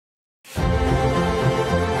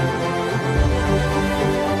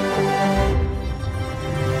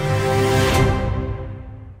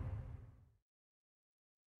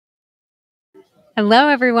Hello,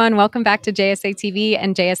 everyone. Welcome back to JSA TV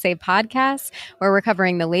and JSA Podcasts, where we're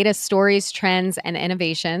covering the latest stories, trends, and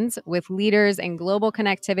innovations with leaders in global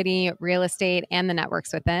connectivity, real estate, and the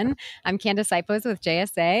networks within. I'm Candace Ipos with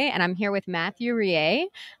JSA, and I'm here with Matthieu Ruillé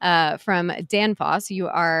from Danfoss. You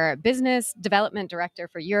are Business Development Director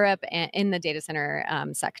for Europe in the data center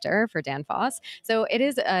sector for Danfoss. So it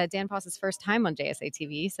is Danfoss's first time on JSA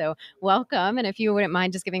TV. So welcome. And if you wouldn't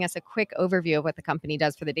mind just giving us a quick overview of what the company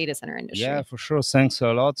does for the data center industry. Yeah, for sure. Thanks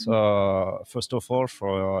a lot, first of all,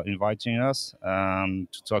 for inviting us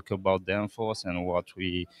to talk about Danfoss and what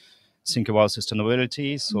we think about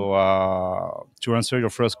sustainability. So, to answer your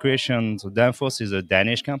first question, so Danfoss is a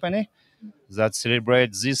Danish company that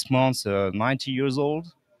celebrates this month 90 years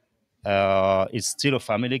old. It's still a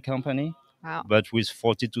family company, Wow. but with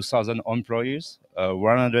 42,000 employees,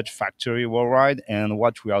 100 factory worldwide. And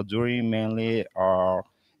what we are doing mainly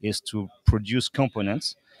is to produce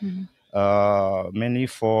components mainly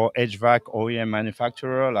for HVAC OEM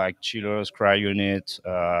manufacturer like chillers, cryo units,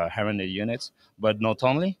 harmony units, but not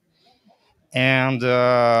only. And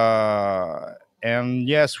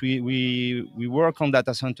yes, we work on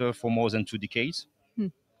data center for more than 2 decades,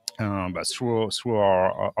 but through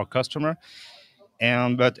our customer.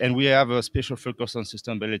 And we have a special focus on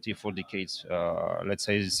sustainability for decades. Let's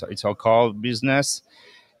say it's our core business,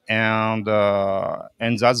 and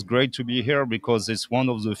that's great to be here because it's one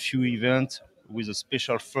of the few events with a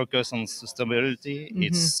special focus on sustainability.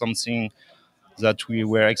 It's something that we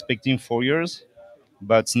were expecting for years,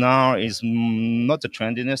 but now it's not a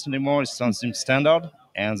trendiness anymore. It's something standard,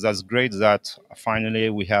 and that's great that finally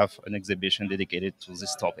we have an exhibition dedicated to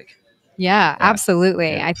this topic. Yeah,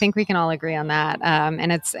 absolutely. Yeah. I think we can all agree on that.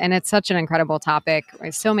 And it's such an incredible topic.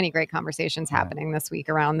 There's so many great conversations happening this week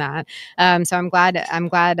around that. So I'm glad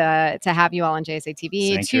to have you all on JSA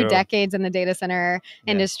TV. Thank 2 you. decades in the data center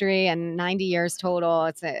industry and 90 years total.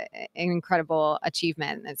 It's an incredible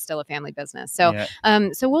achievement. It's still a family business. So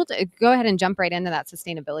so we'll go ahead and jump right into that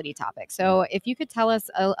sustainability topic. So if you could tell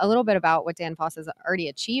us a little bit about what Danfoss has already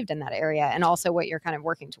achieved in that area and also what you're kind of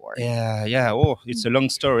working towards. Yeah. Oh, it's a long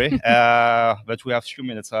story, but we have a few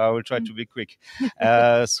minutes. I will try to be quick.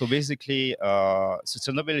 So basically,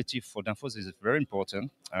 sustainability for Danfoss is very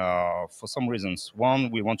important for some reasons. One,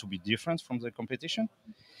 we want to be different from the competition.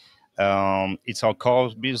 It's our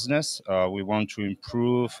core business. We want to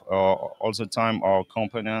improve all the time our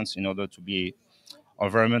components in order to be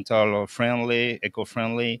environmental friendly,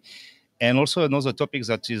 eco-friendly. And also another topic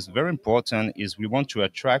that is very important is we want to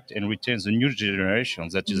attract and retain the new generation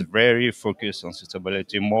that is very focused on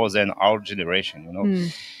sustainability more than our generation.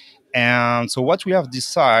 And so what we have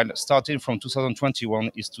decided, starting from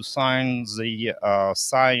 2021, is to sign the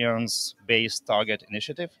Science-Based Target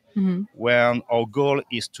Initiative, when our goal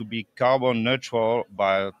is to be carbon neutral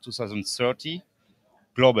by 2030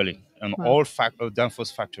 globally in all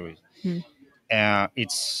Danfoss factories.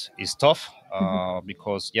 It's tough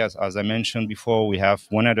because, yes, as I mentioned before, we have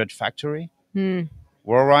 100 factory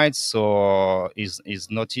worldwide, so it's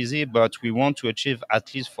not easy, but we want to achieve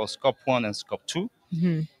at least for scope 1 and scope 2.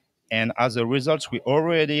 And as a result, we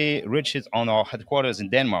already reached it on our headquarters in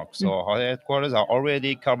Denmark. So our headquarters are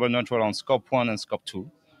already carbon neutral on scope 1 and scope 2.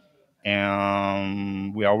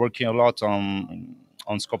 And we are working a lot on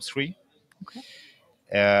scope 3. Okay.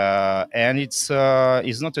 And it's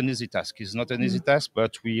not an easy task. It's not an easy task,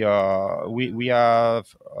 but we have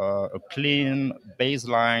a clean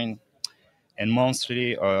baseline and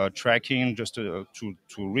monthly tracking just to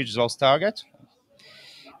reach those targets.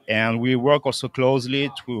 And we work also closely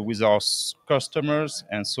with our customers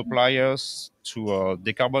and suppliers to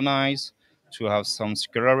decarbonize, to have some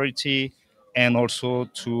circularity, and also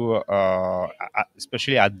to,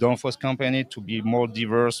 especially at Danfoss company, to be more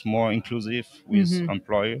diverse, more inclusive with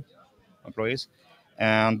employees.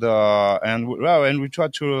 And we try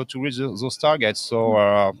to reach those targets. So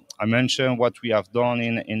I mentioned what we have done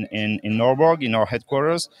in Norborg, in our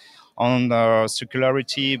headquarters. On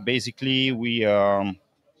circularity, basically, we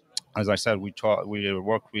as I said, we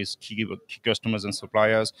work with key customers and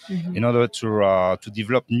suppliers in order to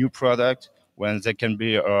develop new product when they can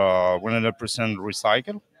be 100%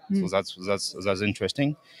 recycled. So that's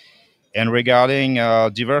interesting. And regarding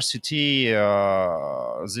diversity,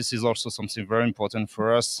 this is also something very important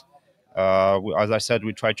for us. As I said,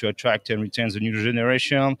 we try to attract and retain the new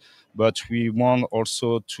generation, but we want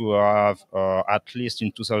also to have at least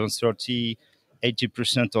in 2030,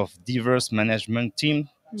 80% of diverse management team.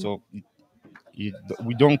 So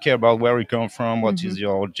we don't care about where you come from, what is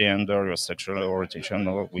your gender, your sexual orientation.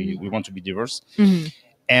 No, we want to be diverse.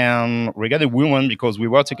 And regarding women, because we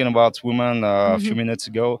were talking about women a few minutes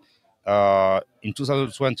ago, in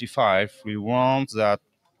 2025, we want that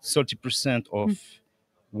 30% of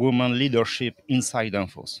women leadership inside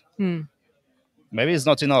Danfoss. Maybe it's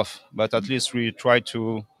not enough, but at least we try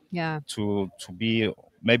to be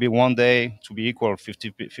maybe one day to be equal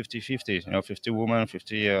 50, 50 women,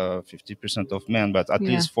 50% of men, but at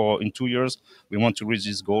least for in 2 years we want to reach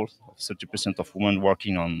this goal of 30% of women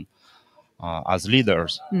working on as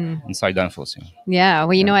leaders inside Danfoss. Yeah,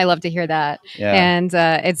 well, I love to hear that. Yeah. And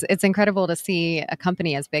it's incredible to see a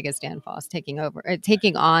company as big as Danfoss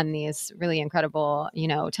taking on these really incredible,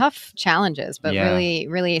 tough challenges, but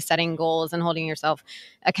really setting goals and holding yourself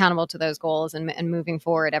accountable to those goals and moving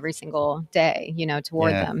forward every single day,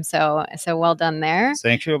 toward them. So well done there.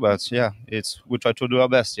 Thank you, but we try to do our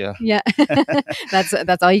best. Yeah,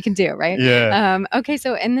 that's all you can do, right? Yeah. Okay,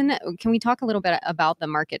 so and then can we talk a little bit about the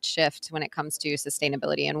market shift when it comes to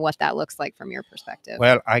sustainability and what that looks like from your perspective?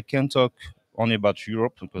 Well, I can talk only about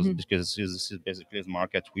Europe because this is basically the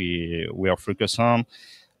market we are focused on.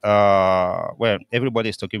 Well, everybody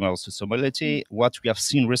is talking about sustainability. What we have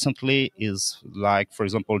seen recently is, like, for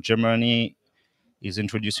example, Germany is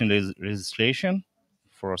introducing legislation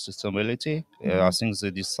for sustainability. I think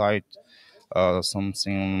they decide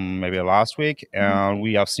something maybe last week, and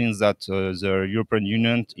we have seen that the European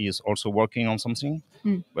Union is also working on something,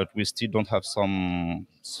 but we still don't have some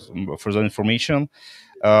further information.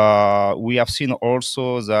 We have seen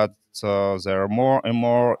also that there are more and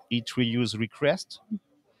more e-reuse requests,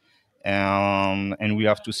 and we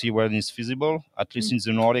have to see when it's feasible. At least in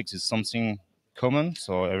the Nordics, it's something common,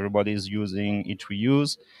 so everybody is using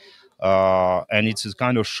e-reuse. And it's a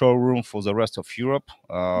kind of showroom for the rest of Europe.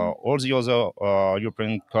 All the other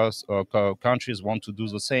European countries want to do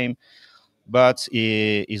the same, but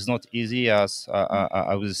it's not easy as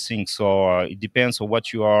I was saying. So it depends on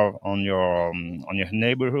what you are on your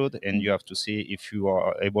neighborhood, and you have to see if you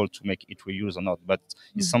are able to make it reuse or not. But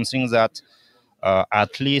it's something that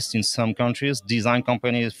at least in some countries, design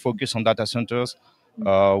companies focus on data centers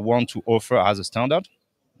want to offer as a standard,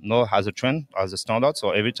 not as a trend, as a standard. So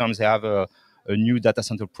every time they have a new data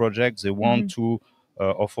center project, they want to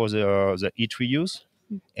offer the heat reuse.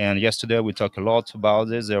 And yesterday we talked a lot about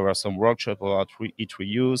this. There were some workshops about heat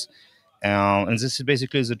reuse. And this is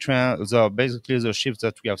basically the trend, basically the shift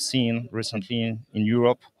that we have seen recently in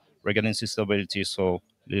Europe regarding sustainability. So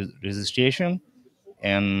legislation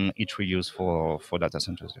and heat reuse for data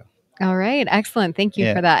centers. Yeah. All right. Excellent. Thank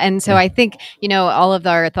you for that. And so I think, all of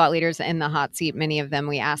our thought leaders in the hot seat, many of them,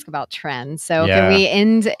 we ask about trends. So can we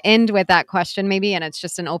end with that question maybe? And it's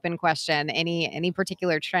just an open question. Any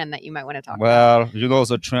particular trend that you might want to talk about? Well,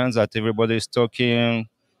 the trends that everybody is talking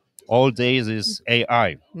all days is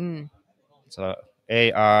AI. So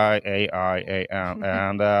AI,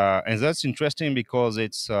 and that's interesting because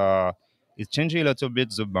it's changing a little bit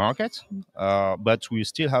the market, but we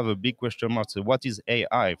still have a big question mark. So what is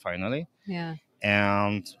AI finally? Yeah.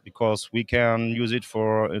 And because we can use it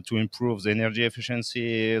to improve the energy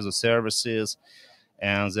efficiency, the services,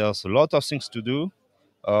 and there's a lot of things to do.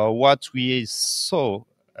 What we saw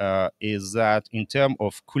is that in terms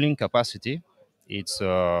of cooling capacity, it's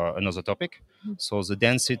another topic. So the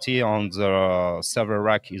density on the server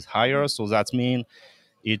rack is higher. So that means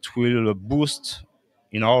it will boost,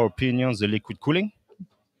 in our opinion, the liquid cooling,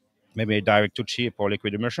 maybe direct to chip or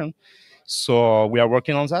liquid immersion. So we are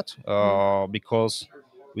working on that because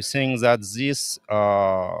we think that this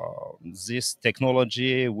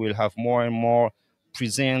technology will have more and more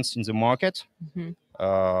presence in the market.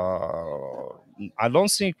 I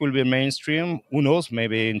don't think it will be mainstream. Who knows?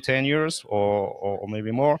 Maybe in 10 years or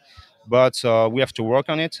maybe more. But we have to work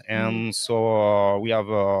on it. And so we have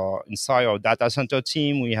inside our data center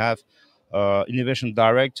team, we have innovation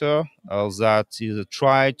director that is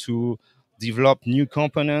try to develop new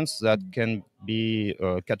components that can be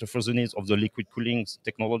cater for the needs of the liquid cooling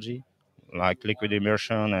technology, like liquid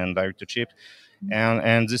immersion and direct to chip.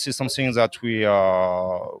 And this is something that we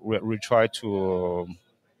try to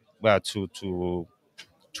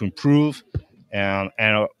improve, and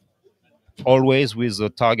always with the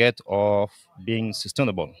target of being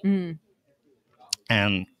sustainable,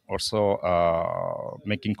 and also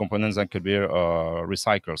making components that could be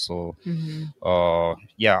recycled. So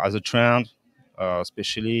as a trend,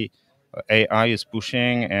 especially AI is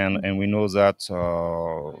pushing, and we know that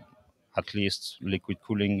at least liquid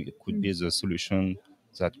cooling could be the solution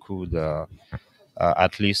that could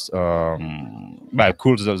at least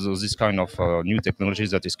cool this kind of new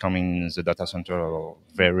technologies that is coming in the data center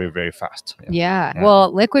very, very fast. Yeah.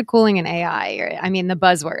 Well, liquid cooling and AI, I mean, the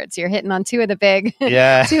buzzwords. You're hitting on two of the big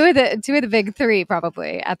Yeah. two of the big three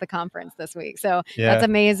probably at the conference this week. So that's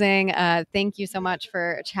amazing. Thank you so much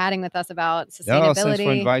for chatting with us about sustainability. Thanks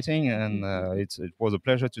for inviting, and it was a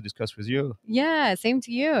pleasure to discuss with you. Yeah, same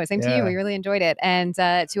to you. Same to you. We really enjoyed it. And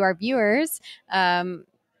to our viewers,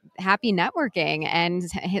 happy networking, and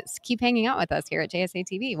keep hanging out with us here at JSA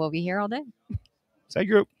TV. We'll be here all day. Thank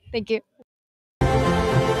you. Thank you.